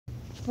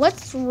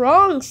What's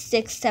wrong,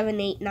 6, 7,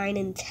 8, 9,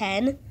 and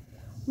 10?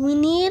 We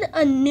need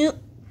a new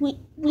we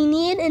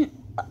need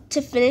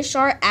to finish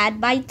our add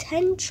by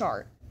 10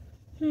 chart.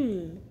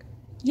 You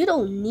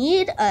don't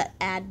need a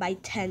add by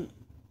 10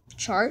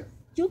 chart.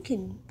 We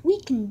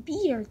can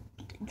be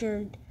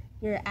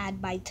your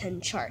add by 10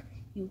 chart.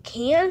 You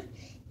can?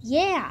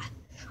 Yeah.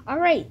 All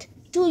right.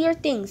 Do your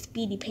thing,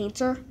 Speedy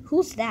Painter.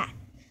 Who's that?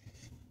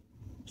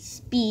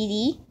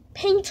 Speedy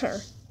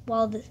Painter.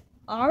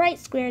 All right,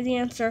 Square the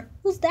answer.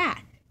 Who's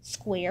that?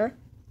 Square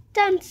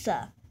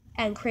Dancer.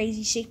 And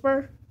Crazy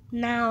Shaper?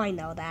 Now I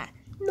know that.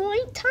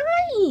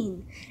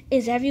 9.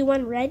 Is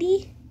everyone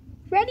ready?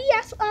 Ready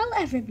as I'll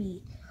ever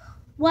be.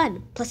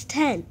 1 plus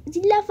 10 is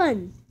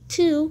 11.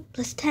 2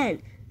 plus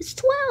 10 is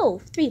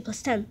 12. 3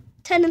 plus 10,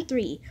 10 and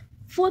 3.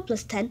 4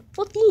 plus 10,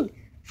 14.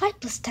 5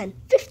 plus 10,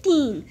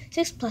 15.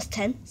 6 plus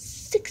 10,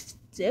 16.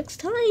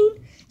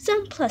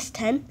 7 plus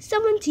 10,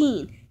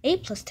 17.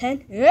 8 plus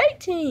 10,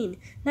 18.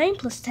 9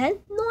 plus 10,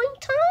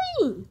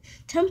 19.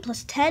 10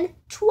 plus 10,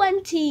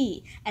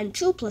 20. And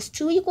 2 plus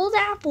 2 equals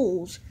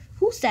apples.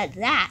 Who said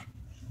that?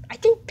 I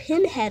think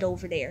Pinhead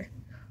over there.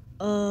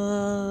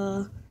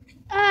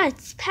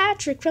 It's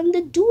Patrick from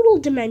the Doodle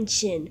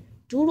Dimension.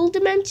 Doodle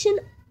Dimension?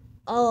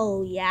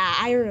 Oh, yeah,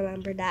 I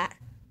remember that.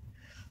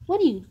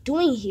 What are you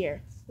doing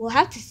here? We'll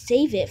have to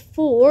save it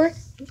for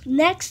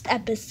next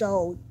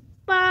episode.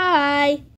 Bye!